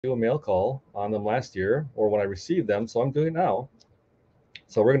do a mail call on them last year or when I received them, so I'm doing it now.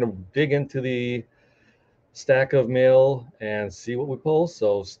 So we're going to dig into the stack of mail and see what we pull.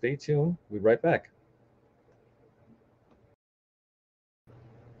 So stay tuned. We'll be right back.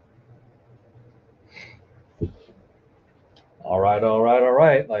 All right, all right, all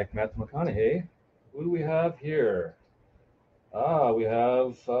right. Like Matthew McConaughey, who do we have here? We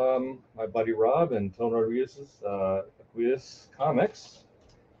have my buddy Rob and Tone Rodriguez's Aquarius Comics.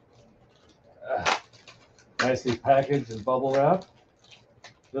 Nicely packaged in bubble wrap.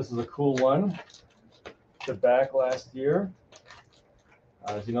 This is a cool one. The back last year.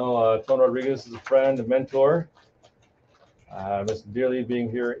 As you know, Tone Rodriguez is a friend, a mentor. Mr. Dieterle being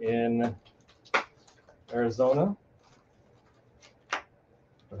here in Arizona.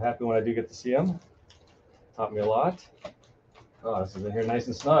 I'm happy when I do get to see him. Taught me a lot. Oh, this is in here nice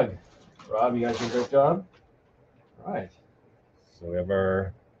and snug. Rob, you guys did a great job. All right. So we have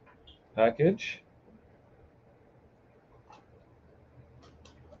our package.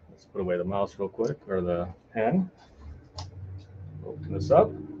 Let's put away the mouse real quick, or the pen. Open this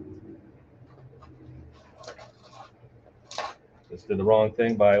up. Just did the wrong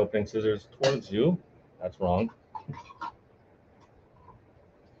thing by opening scissors towards you. That's wrong.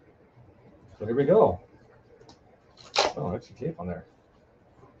 So here we go. Oh, extra tape on there.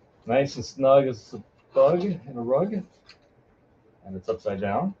 Nice and snug as a bug in a rug. And it's upside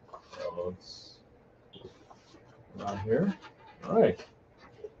down. So it's around here. All right.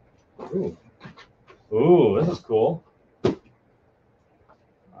 Ooh. Ooh, this is cool. All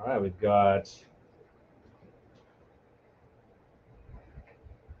right, we've got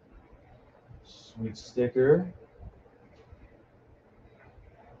sweet sticker.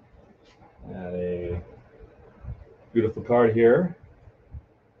 And a beautiful card here.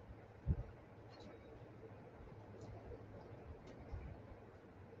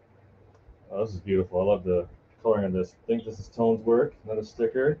 Oh, this is beautiful. I love the coloring on this. I think this is Tone's work. Another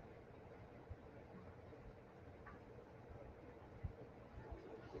sticker.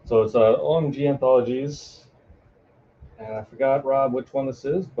 So it's OMG Anthologies. And I forgot, Rob, which one this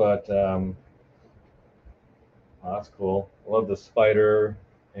is, but oh, that's cool. I love the spider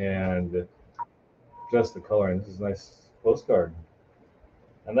and just the coloring. This is a nice postcard.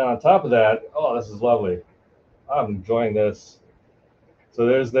 And then on top of that, oh, this is lovely. I'm enjoying this. So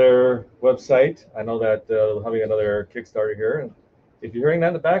there's their website. I know that we're having another Kickstarter here. And if you're hearing that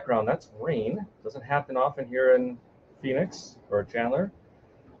in the background, that's rain. Doesn't happen often here in Phoenix or Chandler.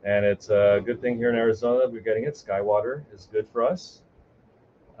 And it's a good thing here in Arizona we're getting it. Skywater is good for us.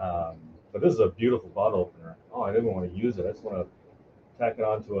 But this is a beautiful bottle opener. Oh, I didn't want to use it. I just want to tack it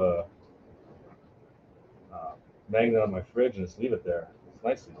onto a magnet on my fridge and just leave it there. It's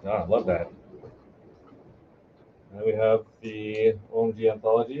nicely done. I love that. And then we have the OMG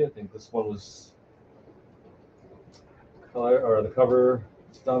Anthology. I think this one was the cover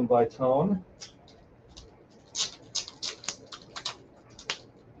is done by Tone.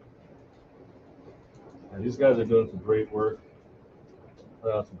 And these guys are doing some great work.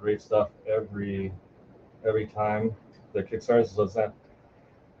 Put out some great stuff every time. Their Kickstarter. So it's that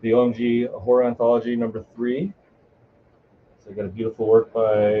the OMG Horror Anthology #3. So you got a beautiful work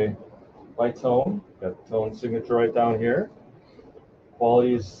by Tone. Got Tone's signature right down here.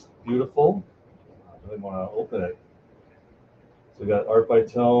 Quality is beautiful. I really want to open it. So we got art by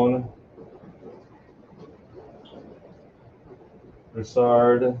Tone,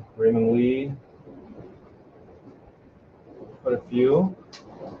 Broussard, Raymund Lee, quite a few.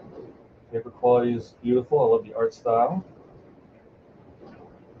 Paper quality is beautiful. I love the art style.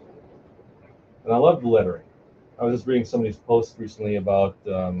 And I love the lettering. I was just reading somebody's post recently about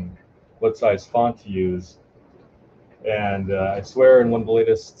what size font to use. And I swear in one of the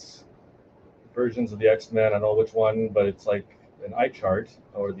latest versions of the X-Men, I don't know which one, but it's like an eye chart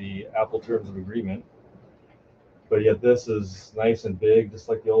or the Apple Terms of Agreement. But yet this is nice and big, just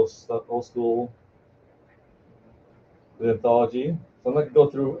like the old school the anthology. So I'm not going to go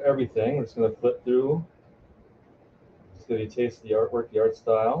through everything. We're just going to flip through. Just give you a taste of the artwork, the art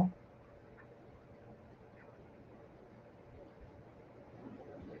style.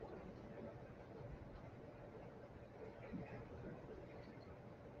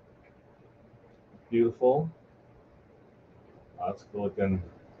 Beautiful. Oh, that's cool looking.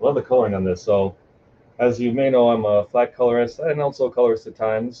 Love the coloring on this. So as you may know, I'm a flat colorist and also a colorist at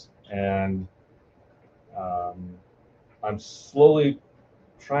times. And I'm slowly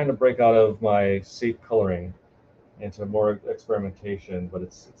trying to break out of my safe coloring into more experimentation, but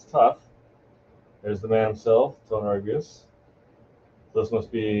it's tough. There's the man himself, Tone Rodriguez. This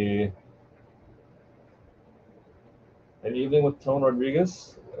must be An evening with Tone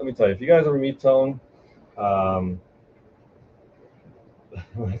Rodriguez. Let me tell you, if you guys ever meet Tone, my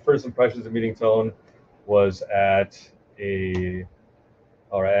first impressions of meeting Tone was at an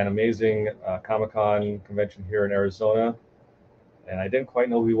amazing Comic-Con convention here in Arizona, and I didn't quite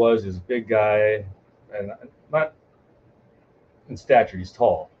know who he was. He's a big guy, and not in stature, he's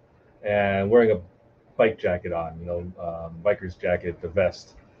tall, and wearing a bike jacket on, biker's jacket, the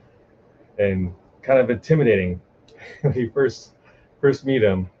vest, and kind of intimidating. When you first meet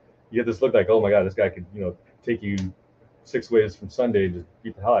him, you get this look like, oh my God, this guy could, take you 6 ways from Sunday to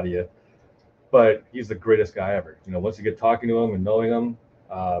beat the hell out of you. But he's the greatest guy ever. Once you get talking to him and knowing him,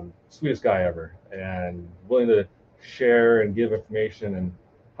 sweetest guy ever, and willing to share and give information and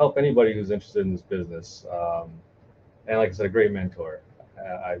help anybody who's interested in this business. And like I said, a great mentor.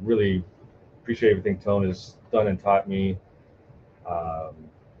 I really appreciate everything Tone has done and taught me.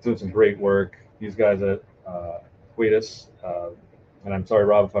 Doing some great work. These guys at Quatus, and I'm sorry,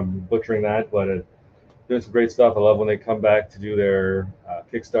 Rob, if I'm butchering that, but doing some great stuff. I love when they come back to do their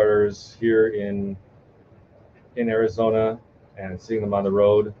Kickstarters here in Arizona and seeing them on the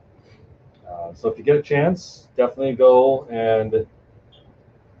road. So if you get a chance, definitely go and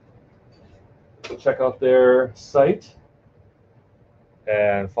check out their site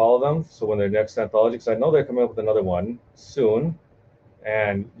and follow them. So when their next anthology, because I know they're coming up with another one soon,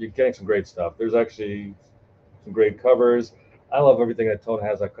 and you're getting some great stuff. There's actually some great covers. I love everything that Tone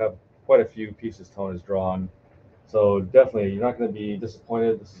has. I've got quite a few pieces Tone has drawn. So definitely, you're not going to be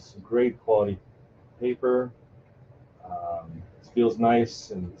disappointed. This is some great quality paper. It feels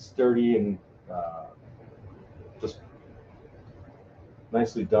nice and sturdy and just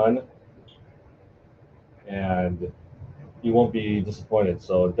nicely done. And you won't be disappointed.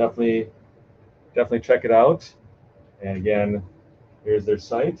 So definitely check it out. And again, here's their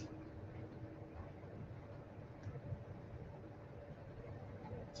site.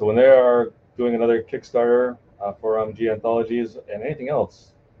 So when they are doing another Kickstarter for G anthologies and anything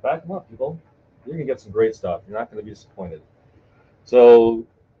else, back them up, people. You're gonna get some great stuff. You're not gonna be disappointed. So,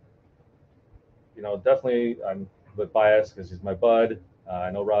 definitely I'm a bit biased because he's my bud.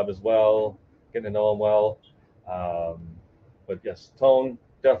 I know Rob as well, getting to know him well. But yes, Tone,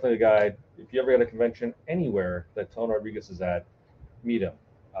 definitely a guy. If you ever get a convention anywhere that Tone Rodriguez is at, meet him.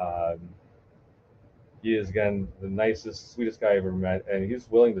 He is, again, the nicest, sweetest guy I ever met, and he's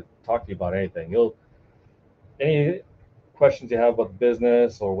willing to talk to you about anything. Any questions you have about the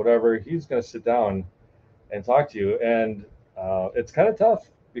business or whatever, he's going to sit down and talk to you. And it's kind of tough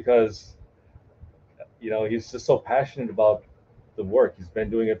because, he's just so passionate about the work. He's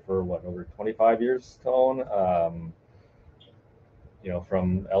been doing it for over 25 years, Tone.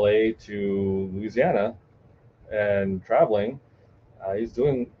 From LA to Louisiana and traveling. He's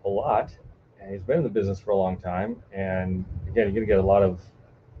doing a lot, and he's been in the business for a long time. And again, you're going to get a lot of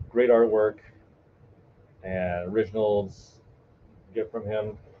great artwork and originals you get from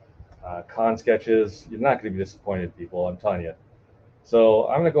him. Con sketches. You're not going to be disappointed, people. I'm telling you. So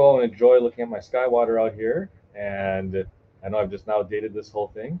I'm going to go and enjoy looking at my sky water out here. And I know I've just now dated this whole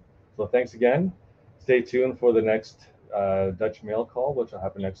thing. So thanks again. Stay tuned for the next Dutch mail call, which will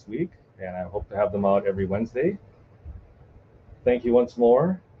happen next week. And I hope to have them out every Wednesday. Thank you once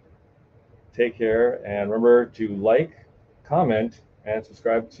more. Take care. And remember to like, comment, and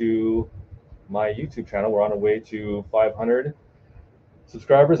subscribe to my YouTube channel. We're on our way to 500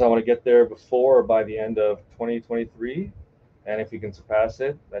 subscribers. I want to get there before or by the end of 2023. And if we can surpass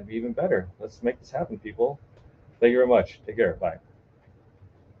it, that'd be even better. Let's make this happen, people. Thank you very much. Take care. Bye.